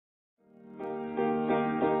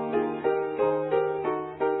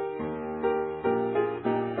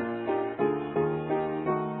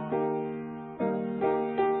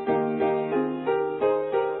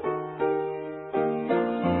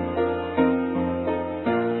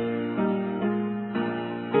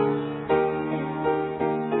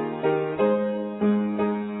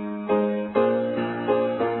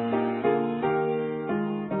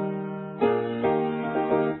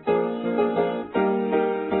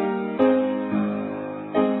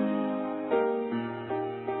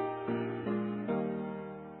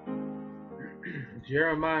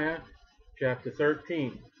Jeremiah chapter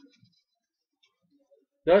 13.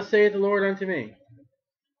 Thus saith the Lord unto me.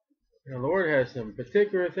 And the Lord has some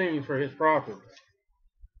particular things for his prophets.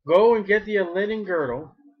 Go and get thee a linen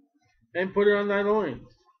girdle, and put it on thy loins,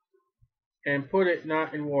 and put it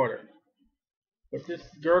not in water. Put this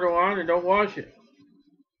girdle on and don't wash it.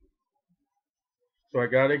 So I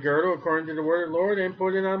got a girdle according to the word of the Lord and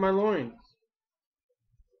put it on my loins.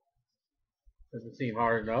 Doesn't seem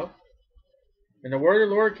hard enough. And the word of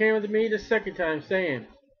the Lord came unto me the second time, saying,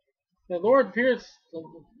 the Lord appears a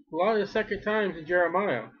lot of the second times in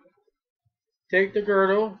Jeremiah. Take the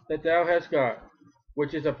girdle that thou hast got,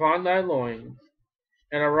 which is upon thy loins,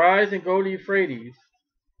 and arise and go to Euphrates,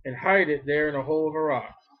 and hide it there in a hole of a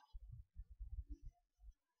rock.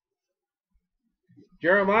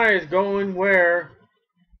 Jeremiah is going where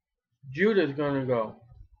Judah is going to go.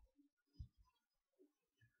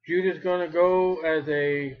 Judah is going to go as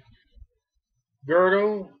a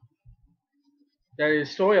girdle that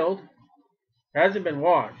is soiled, hasn't been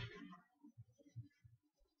washed,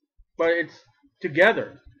 but it's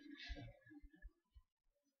together.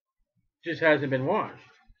 Just hasn't been washed.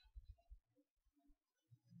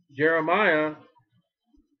 Jeremiah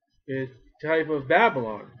is type of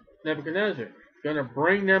Babylon, Nebuchadnezzar, going to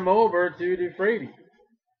bring them over to the Euphrates.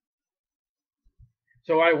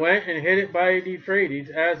 So I went and hid it by the Euphrates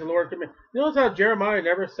as the Lord commanded. Notice how Jeremiah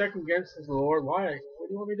never second guesses the Lord. Why? What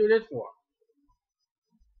do you want me to do this for?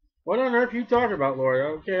 What on earth are you talking about, Lord?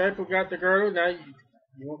 Okay, I forgot the girdle. Now you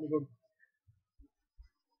want me to go?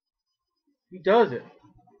 He does it.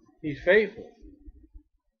 He's faithful.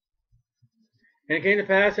 And it came to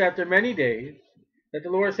pass after many days that the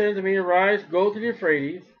Lord said unto me, arise, go to the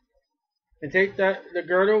Euphrates, and take the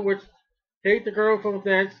girdle from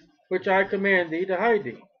thence which I command thee to hide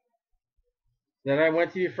thee. Then I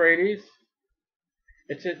went to the Euphrates.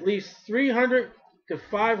 It's at least 300 to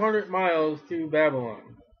 500 miles to Babylon.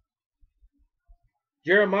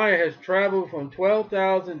 Jeremiah has traveled from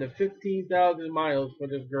 12,000 to 15,000 miles for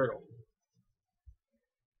this girdle.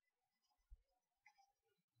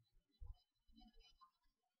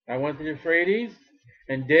 I went to the Euphrates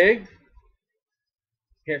and digged.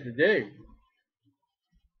 He had to dig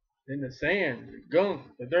in the sand, the gunk,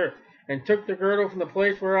 the dirt, and took the girdle from the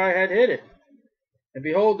place where I had hid it. And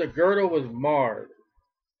behold, the girdle was marred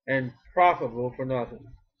and profitable for nothing.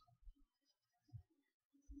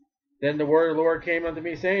 Then the word of the Lord came unto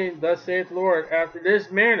me, saying, thus saith the Lord, after this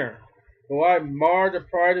manner will I mar the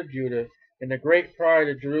pride of Judah and the great pride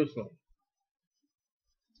of Jerusalem.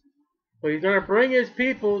 So he's going to bring his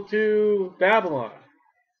people to Babylon,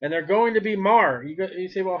 and they're going to be marred. You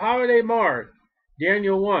say, well, how are they marred?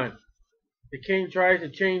 Daniel 1. The king tries to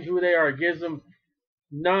change who they are, gives them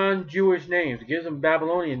non-Jewish names, gives them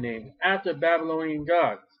Babylonian names, after Babylonian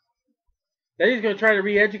gods. Then he's going to try to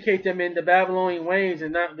re-educate them in the Babylonian ways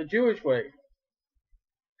and not the Jewish ways.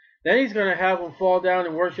 Then he's going to have them fall down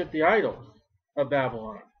and worship the idols of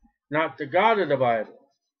Babylon, not the God of the Bible.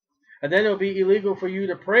 And then it'll be illegal for you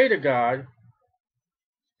to pray to God,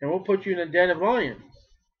 and we'll put you in a den of lions.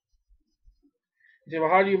 You say,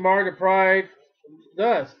 well, how do you mar the pride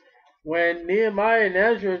thus? When Nehemiah and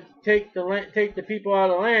Ezra take the people out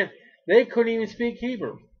of the land, they couldn't even speak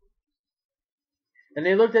Hebrew. And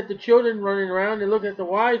they looked at the children running around, they looked at the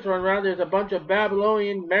wives running around. There's a bunch of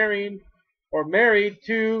Babylonian married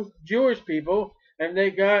to Jewish people, and they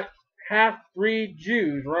got half-breed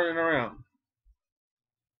Jews running around.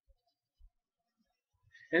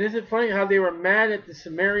 And isn't it funny how they were mad at the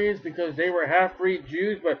Sumerians because they were half-breed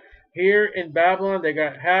Jews, but here in Babylon they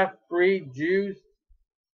got half-breed Jews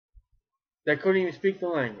that couldn't even speak the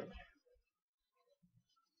language.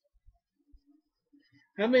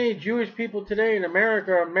 How many Jewish people today in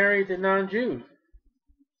America are married to non-Jews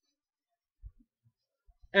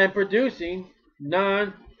and producing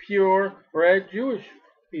non-purebred Jewish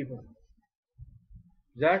people?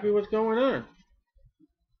 Exactly what's going on.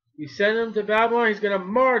 You send them to Babylon, he's going to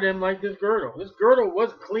mar them like this girdle. This girdle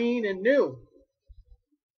was clean and new.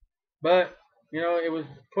 But, it was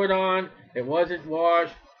put on, it wasn't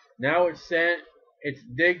washed, now it's sent, it's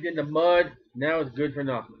digged in the mud, now it's good for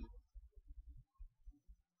nothing.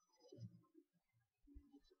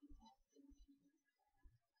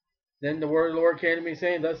 Then the word of the Lord came to me,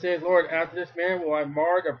 saying, thus saith the Lord, after this man will I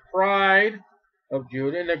mar the pride of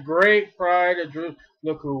Judah and the great pride of Jerusalem.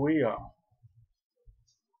 Look who we are.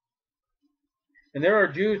 And there are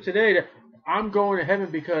Jews today that, I'm going to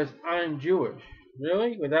heaven because I'm Jewish.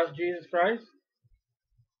 Really? Without Jesus Christ?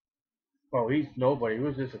 Oh, he's nobody. He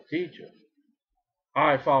was just a teacher.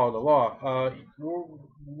 I follow the law.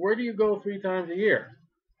 Where do you go 3 times a year?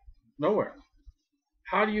 Nowhere.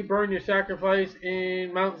 How do you burn your sacrifice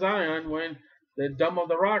in Mount Zion when the dome of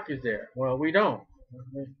the rock is there? Well, we don't.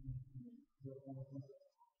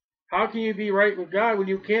 How can you be right with God when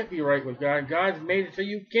you can't be right with God? God's made it so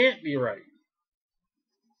you can't be right.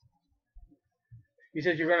 He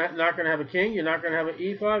says you're not going to have a king, you're not going to have an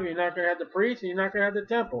ephod, you're not going to have the priest, and you're not going to have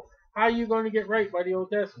the temple. How are you going to get right by the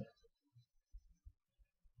Old Testament?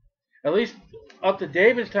 At least up to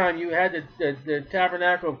David's time, you had the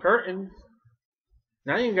tabernacle of curtains.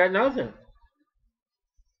 Now you got nothing.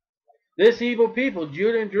 This evil people,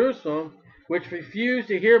 Judah and Jerusalem, which refuse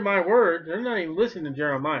to hear my word, they're not even listening to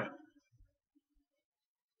Jeremiah.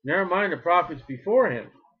 Never mind the prophets before him,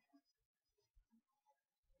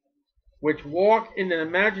 which walk in the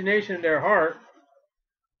imagination of their heart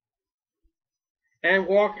and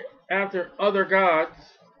walk after other gods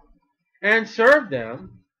and serve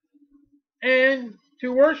them and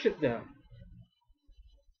to worship them.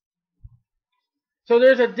 So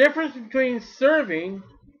there's a difference between serving,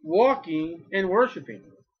 walking, and worshiping.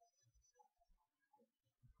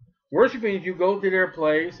 Worshiping is you go to their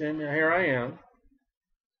place and here I am.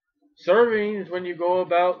 Serving is when you go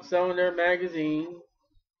about selling their magazine,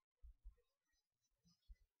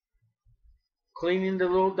 cleaning the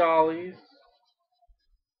little dollies,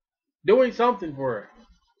 doing something for it.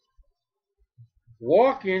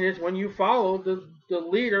 Walking is when you follow the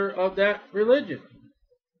leader of that religion.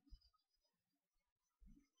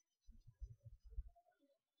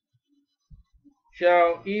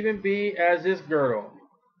 Shall even be as this girdle,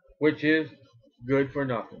 which is good for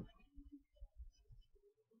nothing.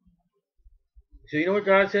 So you know what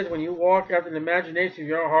God says? When you walk after the imagination of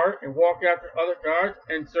your heart and walk after other gods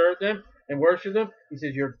and serve them and worship them, he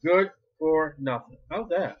says you're good for nothing. How's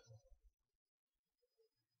that?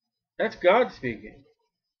 That's God speaking.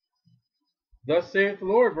 Thus saith the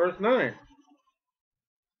Lord, verse 9.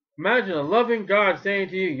 Imagine a loving God saying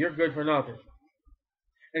to you, you're good for nothing.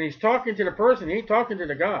 And he's talking to the person, he ain't talking to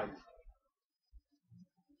the gods.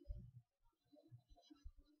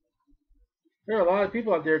 There are a lot of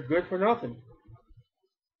people out there good for nothing.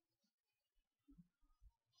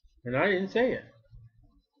 And I didn't say it.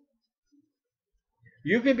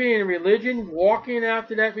 You can be in a religion, walking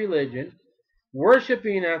after that religion,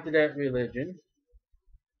 worshiping after that religion,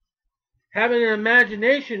 having an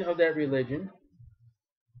imagination of that religion,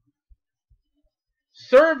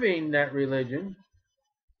 serving that religion,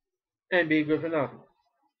 and be good for nothing.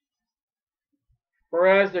 For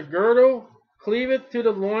as the girdle cleaveth to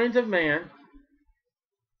the loins of man,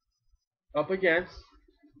 up against,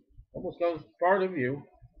 almost no part of you,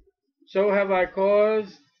 so have I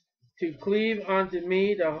caused to cleave unto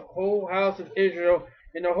me the whole house of Israel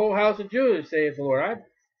and the whole house of Judah, saith the Lord.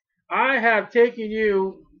 I have taken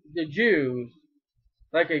you, the Jews,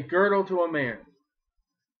 like a girdle to a man.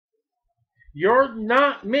 You're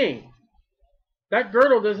not me. That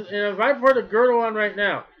girdle doesn't, and if I put a girdle on right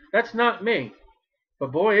now, that's not me.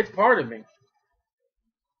 But boy, it's part of me.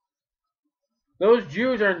 Those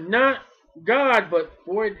Jews are not God, but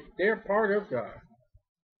boy, they're part of God.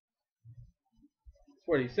 That's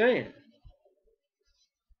what he's saying.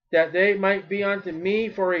 That they might be unto me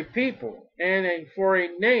for a people, and for a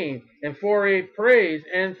name, and for a praise,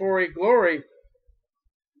 and for a glory.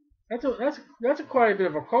 That's quite a bit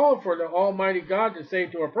of a call for the Almighty God to say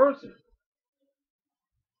to a person.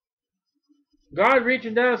 God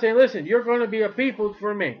reaching down and saying, listen, you're going to be a people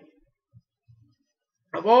for me.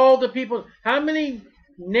 Of all the people, how many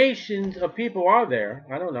nations of people are there?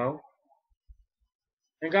 I don't know.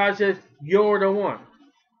 And God says, you're the one.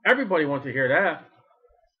 Everybody wants to hear that.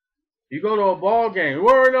 You go to a ball game,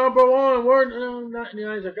 we're number one. No, not in the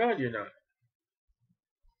eyes of God, you're not.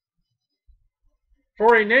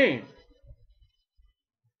 For a name.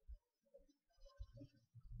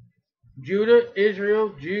 Judah,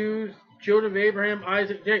 Israel, Jews, children of Abraham,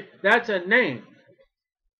 Isaac, Jacob. That's a name.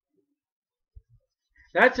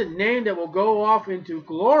 That's a name that will go off into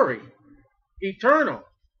glory. Eternal.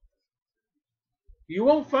 You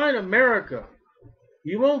won't find America.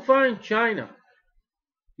 You won't find China.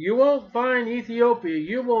 You won't find Ethiopia.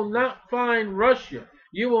 You will not find Russia.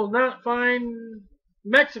 You will not find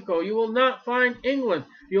Mexico. You will not find England.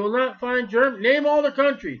 You will not find Germany. Name all the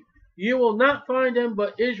countries. You will not find them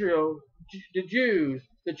but Israel, the Jews,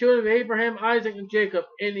 the children of Abraham, Isaac, and Jacob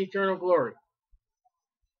in eternal glory.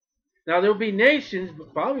 Now there will be nations,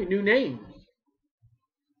 but probably new names.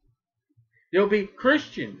 There will be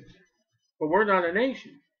Christians, but we're not a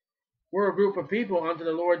nation. We're a group of people unto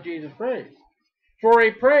the Lord Jesus Christ. For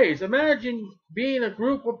a praise. Imagine being a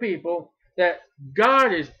group of people that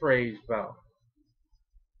God is praised about.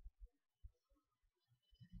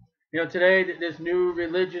 You know, today this new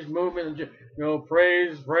religious movement, you know,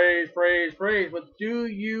 praise, praise, praise, praise. But do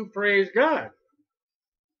you praise God?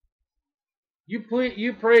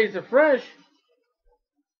 You praise afresh,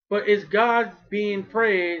 but is God being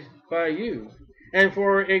praised by you? And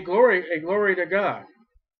for a glory to God.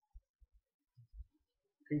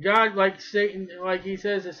 And God, like Satan, like he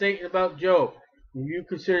says to Satan about Job, you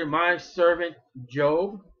consider my servant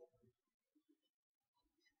Job?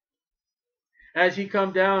 As he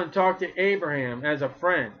come down and talked to Abraham as a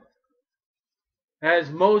friend. As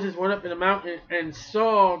Moses went up in the mountain and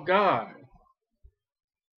saw God.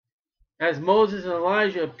 As Moses and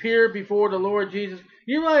Elijah appeared before the Lord Jesus.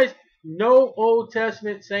 You realize no Old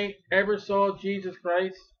Testament saint ever saw Jesus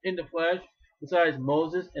Christ in the flesh besides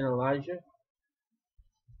Moses and Elijah?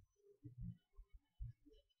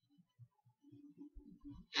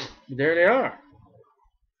 There they are.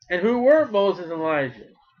 And who were Moses and Elijah?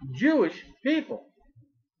 Jewish people.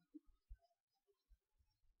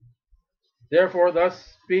 Therefore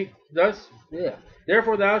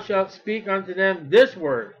Therefore thou shalt speak unto them this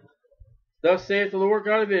word. Thus saith the Lord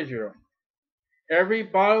God of Israel. Every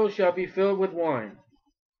bottle shall be filled with wine.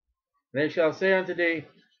 They shall say unto thee,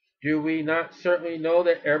 do we not certainly know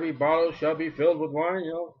that every bottle shall be filled with wine?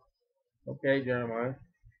 You know? Okay, Jeremiah.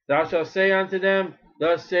 Thou shalt say unto them,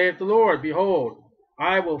 thus saith the Lord, behold,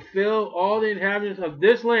 I will fill all the inhabitants of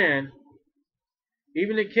this land,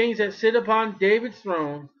 even the kings that sit upon David's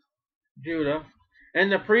throne, Judah,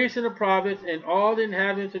 and the priests and the prophets, and all the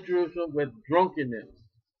inhabitants of Jerusalem with drunkenness.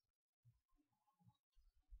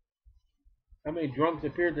 How many drunks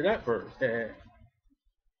appeared to that verse?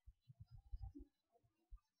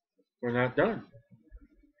 We're not done.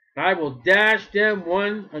 I will dash them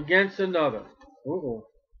one against another.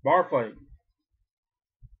 Bar fight.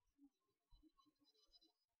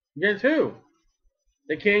 Against who?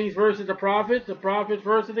 The kings versus the prophets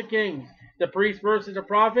versus the kings. The priests versus the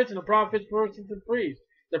prophets, and the prophets versus the priests.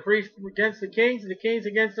 The priests against the kings, and the kings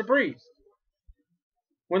against the priests.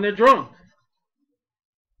 When they're drunk.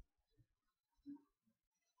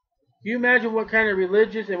 Can you imagine what kind of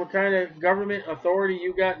religious and what kind of government authority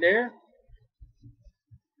you got there?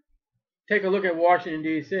 Take a look at Washington,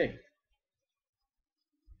 D.C.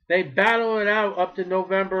 They battle it out up to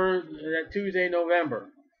November, that Tuesday, November.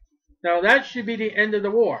 Now that should be the end of the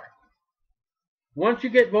war. Once you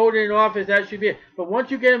get voted in office, that should be it. But once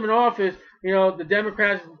you get them in office, you know, the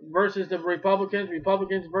Democrats versus the Republicans,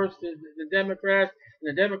 Republicans versus the Democrats,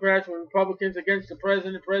 and the Democrats and Republicans against the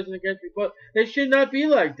president, president against Republicans. They should not be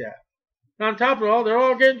like that. And on top of it all, they're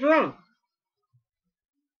all getting drunk.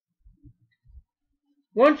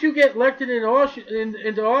 Once you get elected into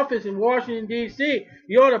office in Washington, D.C.,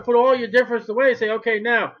 you ought to put all your difference away and say, okay,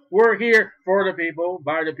 now, we're here for the people,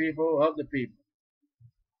 by the people, of the people.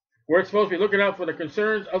 We're supposed to be looking out for the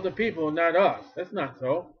concerns of the people and not us. That's not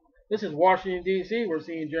so. This is Washington, D.C. We're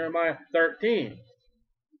seeing Jeremiah 13.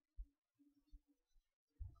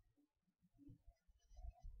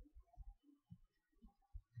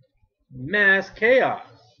 Mass chaos.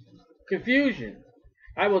 Confusion.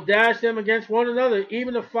 I will dash them against one another,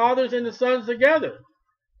 even the fathers and the sons together.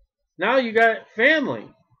 Now you got family.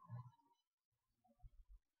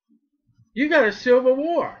 You got a civil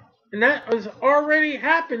war. And that has already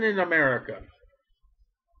happened in America.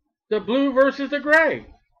 The blue versus the gray.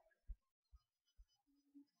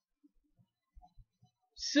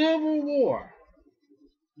 Civil war.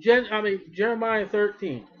 Jeremiah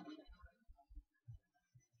 13.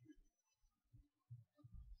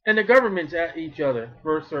 And the government's at each other,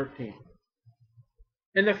 verse 13.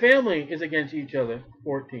 And the family is against each other,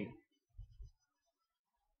 14.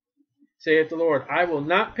 Saith the Lord, I will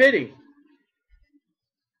not pity.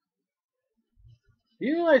 Do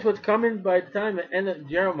you realize what's coming by the time the end of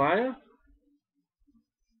Jeremiah?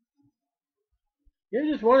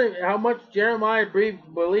 You just wondering how much Jeremiah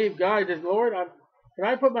believed God. He says, Lord, can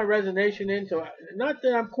I put my resignation in? So not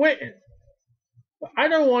that I'm quitting, but I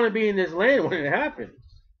don't want to be in this land when it happens.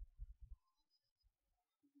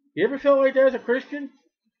 You ever felt like that as a Christian?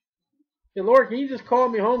 Say, Lord, can you just call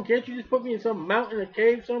me home? Can't you just put me in some mountain or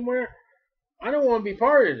cave somewhere? I don't want to be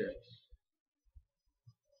part of this.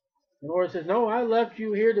 The Lord says, no, I left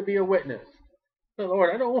you here to be a witness. The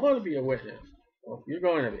Lord, I don't want to be a witness. Well, you're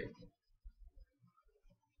going to be.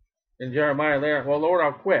 And Jeremiah there, well, Lord,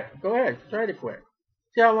 I'll quit. Go ahead, try to quit.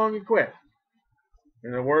 See how long you quit.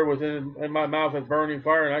 And the word was in my mouth as burning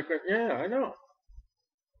fire, and I quit. Yeah, I know.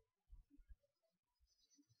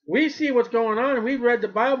 We see what's going on, and we read the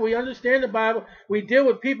Bible. We understand the Bible. We deal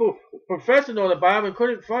with people professing to know the Bible and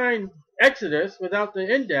couldn't find Exodus without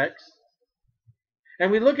the index.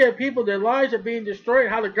 And we look at people, their lives are being destroyed,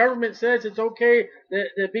 how the government says it's okay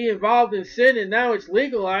to be involved in sin, and now it's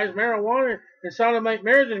legalized, marijuana and sodomite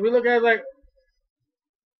marriages. We look at it like,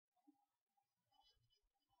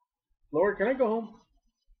 Lord, can I go home?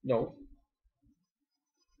 No.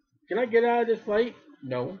 Can I get out of this fight?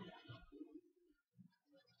 No.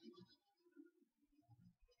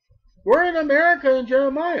 We're in America in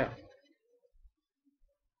Jeremiah.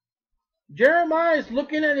 Jeremiah is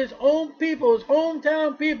looking at his own people, his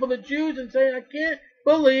hometown people, the Jews, and saying, I can't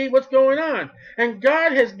believe what's going on. And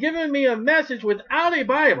God has given me a message without a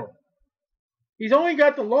Bible. He's only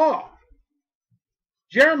got the law.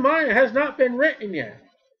 Jeremiah has not been written yet.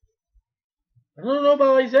 I don't know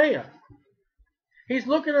about Isaiah. He's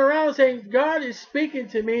looking around saying, God is speaking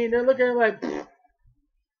to me, and they're looking at him like, pfft.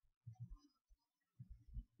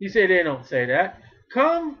 You say they don't say that.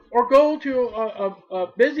 Come or go to a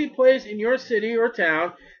busy place in your city or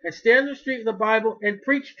town and stand in the street with the Bible and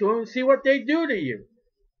preach to them and see what they do to you.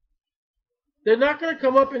 They're not going to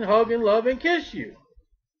come up and hug and love and kiss you.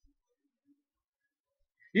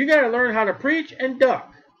 You got to learn how to preach and duck.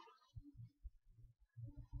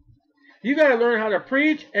 You got to learn how to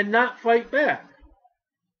preach and not fight back.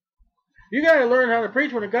 You got to learn how to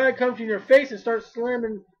preach when a guy comes in your face and starts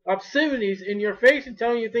slamming obscenities in your face and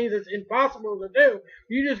telling you things that's impossible to do.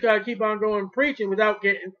 You just got to keep on going preaching without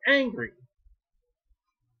getting angry.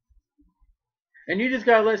 And you just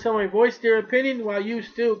got to let somebody voice their opinion while you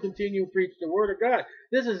still continue to preach the word of God.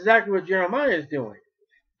 This is exactly what Jeremiah is doing.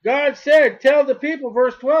 God said, tell the people,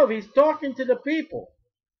 verse 12, he's talking to the people.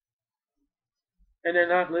 And they're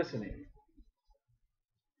not listening.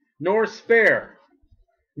 Nor spare,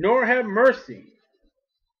 nor have mercy,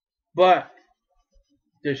 but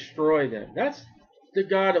destroy them. That's the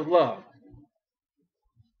God of love.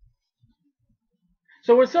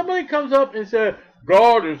 So when somebody comes up and says,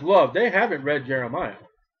 God is love, they haven't read Jeremiah.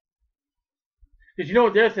 Because you know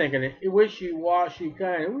what they're thinking? A wishy-washy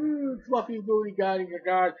kind of fluffy booty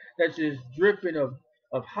God that's just dripping of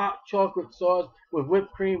hot chocolate sauce with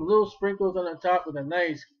whipped cream, little sprinkles on the top with a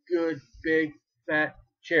nice, good, big, fat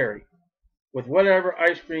cherry. With whatever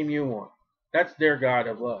ice cream you want. That's their God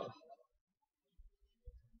of love.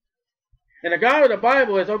 And the God of the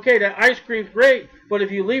Bible is, okay, that ice cream's great, but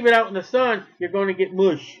if you leave it out in the sun, you're going to get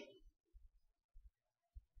mush.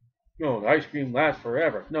 No, the ice cream lasts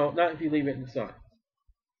forever. No, not if you leave it in the sun.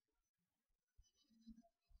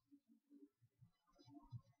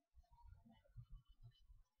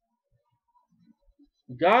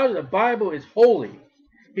 The God of the Bible is holy.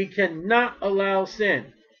 He cannot allow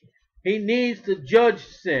sin. He needs to judge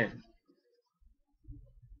sin.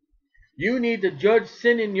 You need to judge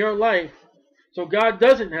sin in your life so God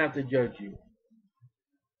doesn't have to judge you.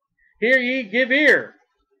 Hear ye, give ear.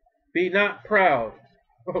 Be not proud.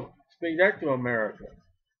 Oh, speak that to America.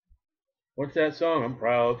 What's that song? I'm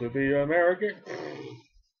proud to be American.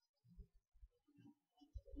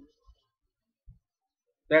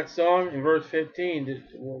 That song in verse 15,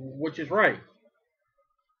 which is right.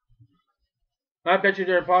 I bet you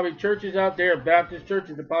there are probably churches out there, Baptist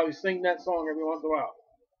churches, that probably sing that song every once in a while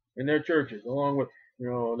in their churches, along with,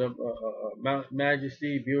 the Mount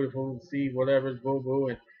Majesty, beautiful, sea, whatever, boo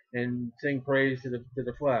boo, and sing praise to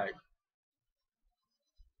the flag.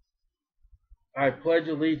 I pledge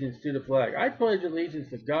allegiance to the flag. I pledge allegiance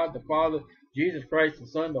to God the Father, Jesus Christ the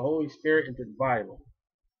Son, the Holy Spirit, and to the Bible.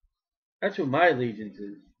 That's who my allegiance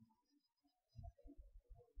is.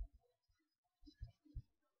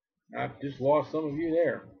 I've just lost some of you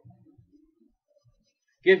there.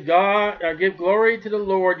 Give glory to the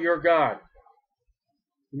Lord your God.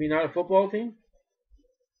 You mean not a football team?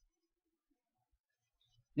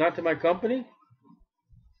 Not to my company?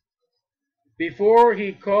 Before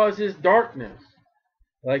he causes darkness,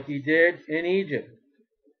 like he did in Egypt.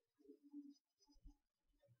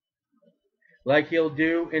 Like he'll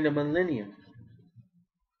do in the millennium.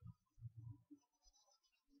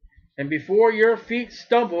 And before your feet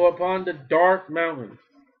stumble upon the dark mountains,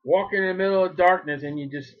 walking in the middle of darkness and you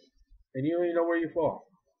don't even know where you fall.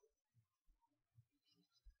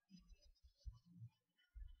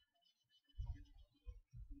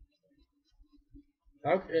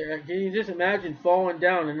 Can you just imagine falling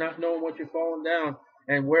down and not knowing what you're falling down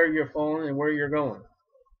and where you're falling and where you're going?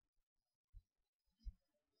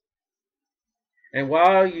 And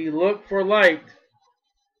while you look for light,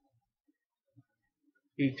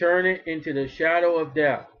 he turn it into the shadow of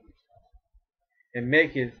death and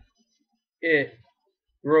maketh it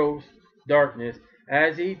gross darkness,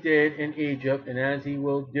 as he did in Egypt and as he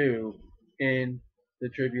will do in the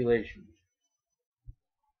tribulation.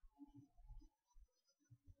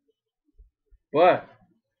 But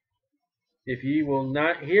if ye will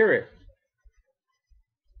not hear it.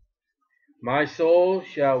 My soul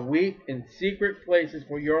shall weep in secret places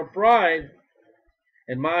for your pride,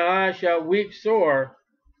 and my eyes shall weep sore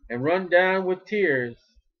and run down with tears,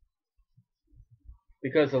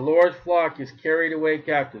 because the Lord's flock is carried away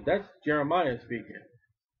captive. That's Jeremiah speaking.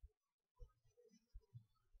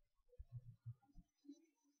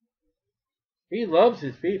 He loves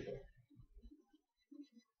his people.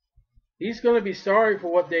 He's going to be sorry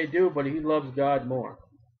for what they do, but he loves God more.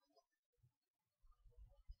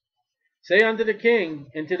 Say unto the king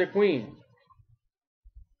and to the queen.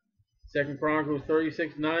 2 Chronicles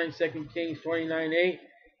 36:9, 2 Kings 29:8,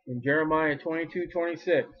 and Jeremiah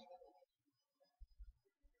 22:26.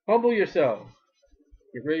 Humble yourself.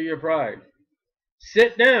 Get rid of your pride.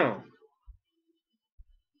 Sit down.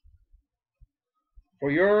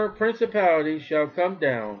 For your principality shall come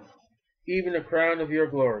down, even the crown of your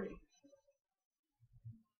glory.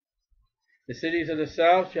 The cities of the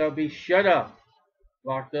south shall be shut up,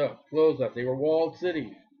 locked up, closed up. They were walled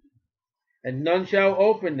cities, and none shall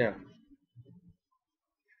open them.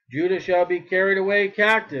 Judah shall be carried away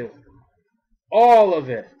captive, all of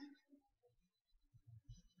it.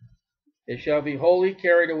 It shall be wholly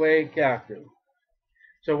carried away captive.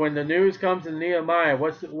 So when the news comes to Nehemiah,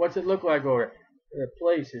 what's it look like over there? The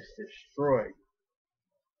place is destroyed.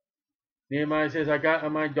 Nehemiah says, I got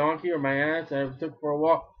on my donkey or my ass, and I took for a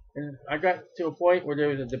walk, and I got to a point where there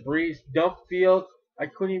was a debris dump field. I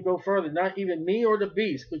couldn't even go further. Not even me or the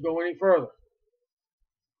beast could go any further.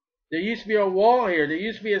 There used to be a wall here. There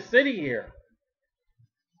used to be a city here.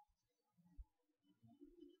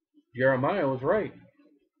 Jeremiah was right.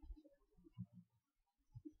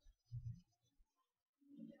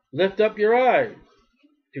 Lift up your eyes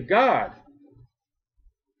to God.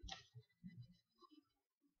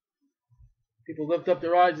 People lift up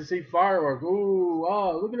their eyes to see fireworks. Ooh,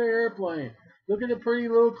 oh, look at the airplane. Look at the pretty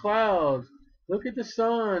little clouds. Look at the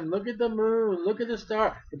sun. Look at the moon. Look at the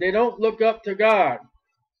star. But they don't look up to God.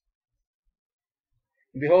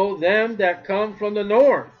 Behold them that come from the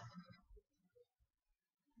north.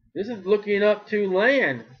 This is looking up to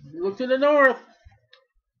land. Look to the north.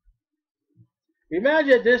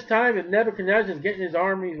 Imagine at this time if Nebuchadnezzar is getting his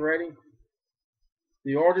armies ready.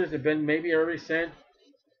 The orders have been maybe already sent.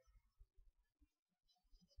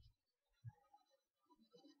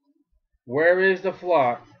 Where is the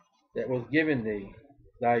flock that was given thee,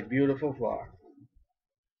 thy beautiful flock?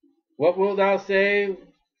 What wilt thou say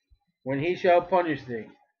when he shall punish thee?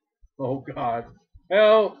 Oh God,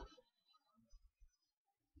 help!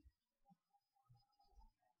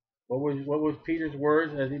 What was Peter's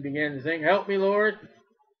words as he began to sing? Help me, Lord.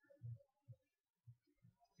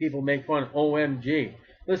 People make fun. OMG.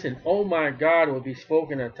 Listen, oh my God will be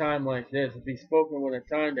spoken at a time like this. It will be spoken when a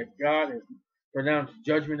time that God has pronounced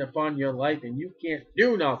judgment upon your life and you can't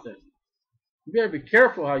do nothing. You better be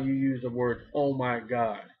careful how you use the word, oh my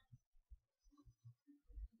God.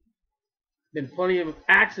 Been plenty of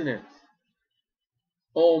accidents.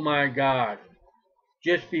 Oh my God.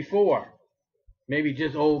 Just before. Maybe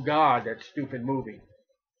just oh God, that stupid movie.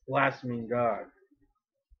 Blaspheming God.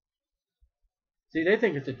 See, they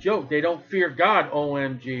think it's a joke. They don't fear God,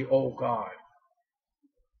 OMG, oh God.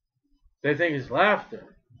 They think it's laughter.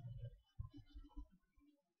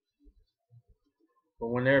 But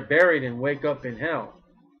when they're buried and wake up in hell,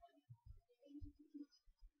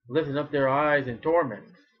 lifting up their eyes in torment.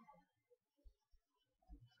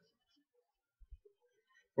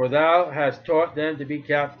 For thou hast taught them to be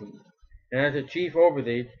captains, and as a chief over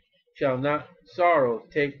thee shall not sorrows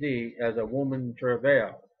take thee as a woman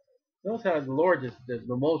travail. Notice how the Lord does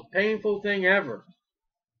the most painful thing ever.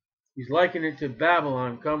 He's likening it to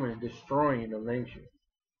Babylon coming and destroying the nation.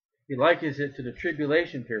 He likens it to the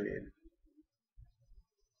tribulation period.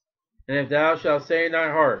 And if thou shalt say in thy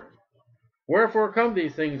heart, wherefore come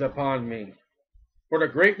these things upon me? For the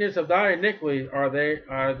greatness of thy iniquity are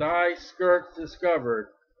thy skirts discovered,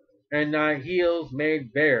 and thy heels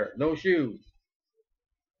made bare. No shoes,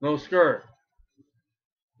 no skirt,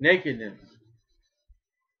 nakedness.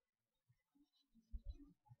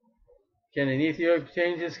 Can an Ethiopian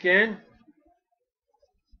change his skin?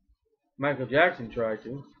 Michael Jackson tried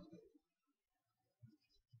to.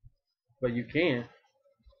 But you can't.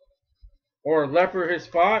 Or a leopard his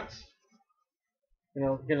spots. You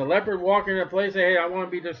know, can a leopard walk in a place and say, hey, I want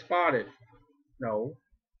to be just spotted? No.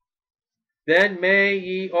 Then may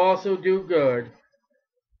ye also do good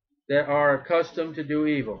that are accustomed to do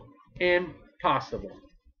evil. Impossible.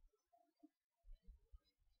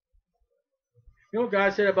 You know what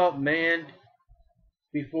God said about man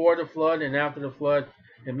before the flood and after the flood?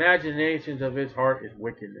 Imaginations of his heart is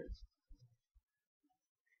wickedness.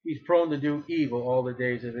 he's prone to do evil all the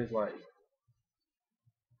days of his life.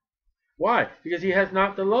 Why? Because he has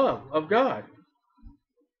not the love of God.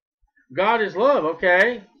 God is love,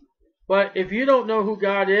 okay? But if you don't know who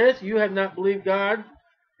God is, you have not believed God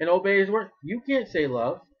and obey his word, you can't say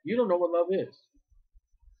love. You don't know what love is.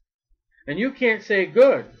 And you can't say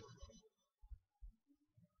good.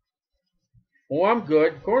 Oh, I'm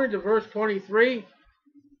good. According to verse 23,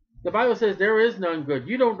 the Bible says there is none good.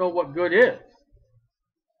 You don't know what good is.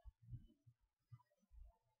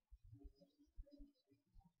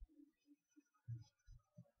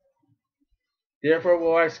 Therefore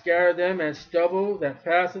will I scatter them as stubble that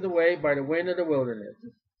passeth away by the wind of the wilderness.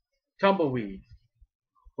 Tumbleweeds.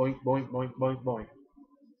 Boink, boink, boink, boink, boink.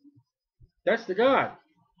 That's the God.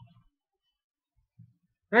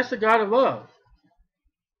 That's the God of love.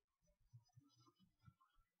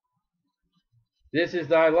 This is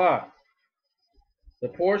thy lot, the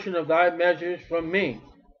portion of thy measures from me,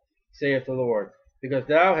 saith the Lord, because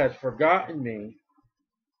thou hast forgotten me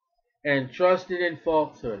and trusted in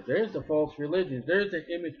falsehood. There's the false religions. There's the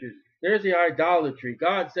images. There's the idolatry.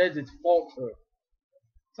 God says it's falsehood.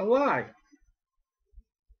 It's a lie.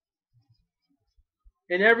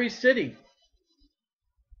 In every city,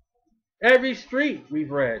 every street,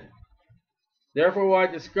 we've read. Therefore will I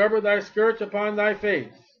discover thy skirts upon thy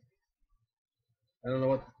face. I don't know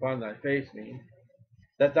what upon thy face means.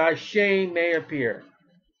 That thy shame may appear.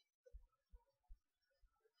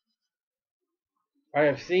 I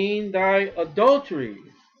have seen thy adulteries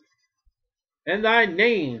and thy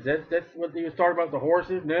names. That's what he was talking about, the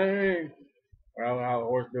horses. Nay. I don't know how a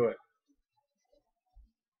horse do it.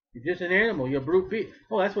 You're just an animal. You're a brute beast.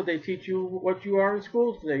 Oh, that's what they teach you, what you are in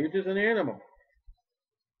schools today. You're just an animal.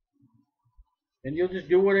 And you'll just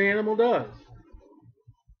do what an animal does.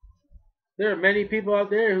 There are many people out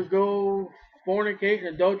there who go fornicate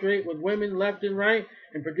and adulterate with women left and right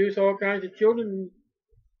and produce all kinds of children.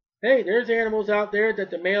 Hey, there's animals out there that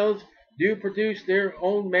the males do produce their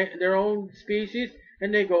own species,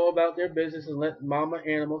 and they go about their business and let mama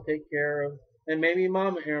animal take care of, and maybe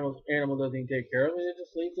mama animal doesn't even take care of it, it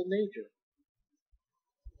just leaves in nature.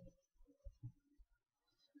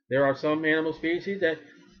 There are some animal species that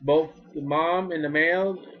both the mom and the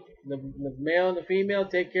male, the male and the female,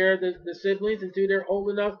 take care of the siblings until they're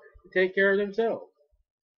old enough to take care of themselves.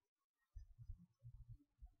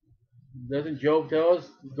 Doesn't Job tell us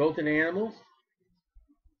goats and animals?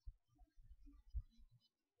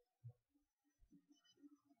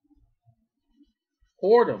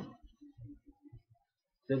 Whoredom.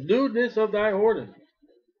 The lewdness of thy whoredom.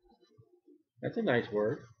 That's a nice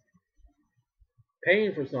word.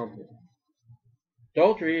 Paying for something.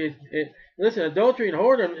 Adultery listen, adultery and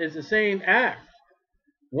whoredom is the same act.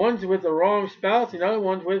 One's with the wrong spouse, the other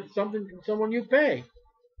one's with someone you pay.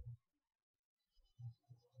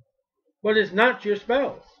 But it's not your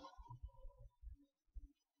spouse.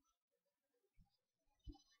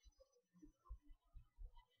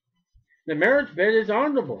 The marriage bed is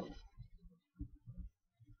honorable.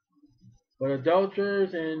 But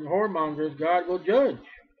adulterers and whoremongers, God will judge.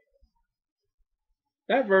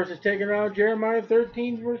 That verse is taken out of Jeremiah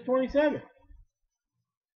 13, verse 27.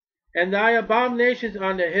 And thy abominations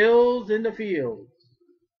on the hills and the fields.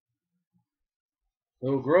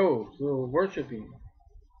 Little groves, little worshiping,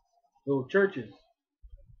 little churches,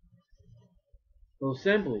 little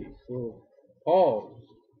assemblies, little halls,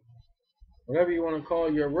 whatever you want to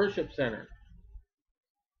call your worship center.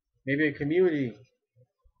 Maybe a community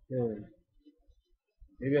building.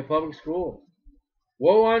 Maybe a public school.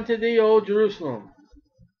 Woe unto thee, O Jerusalem!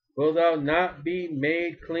 Wilt thou not be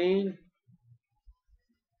made clean?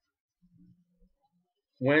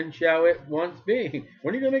 When shall it once be?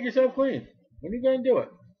 When are you going to make yourself clean? When are you going to do it?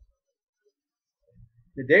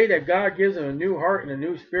 The day that God gives them a new heart and a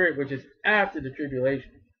new spirit, which is after the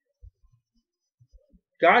tribulation.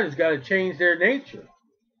 God has got to change their nature.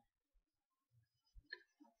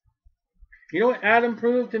 You know what Adam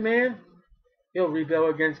proved to man? He'll rebel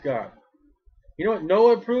against God. You know what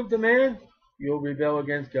Noah proved to man? You'll rebel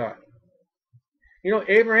against God. You know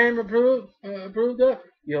Abraham approved of?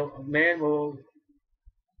 Man will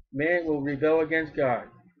rebel against God.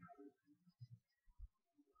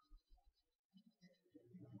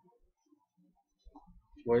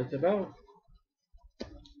 That's what it's about.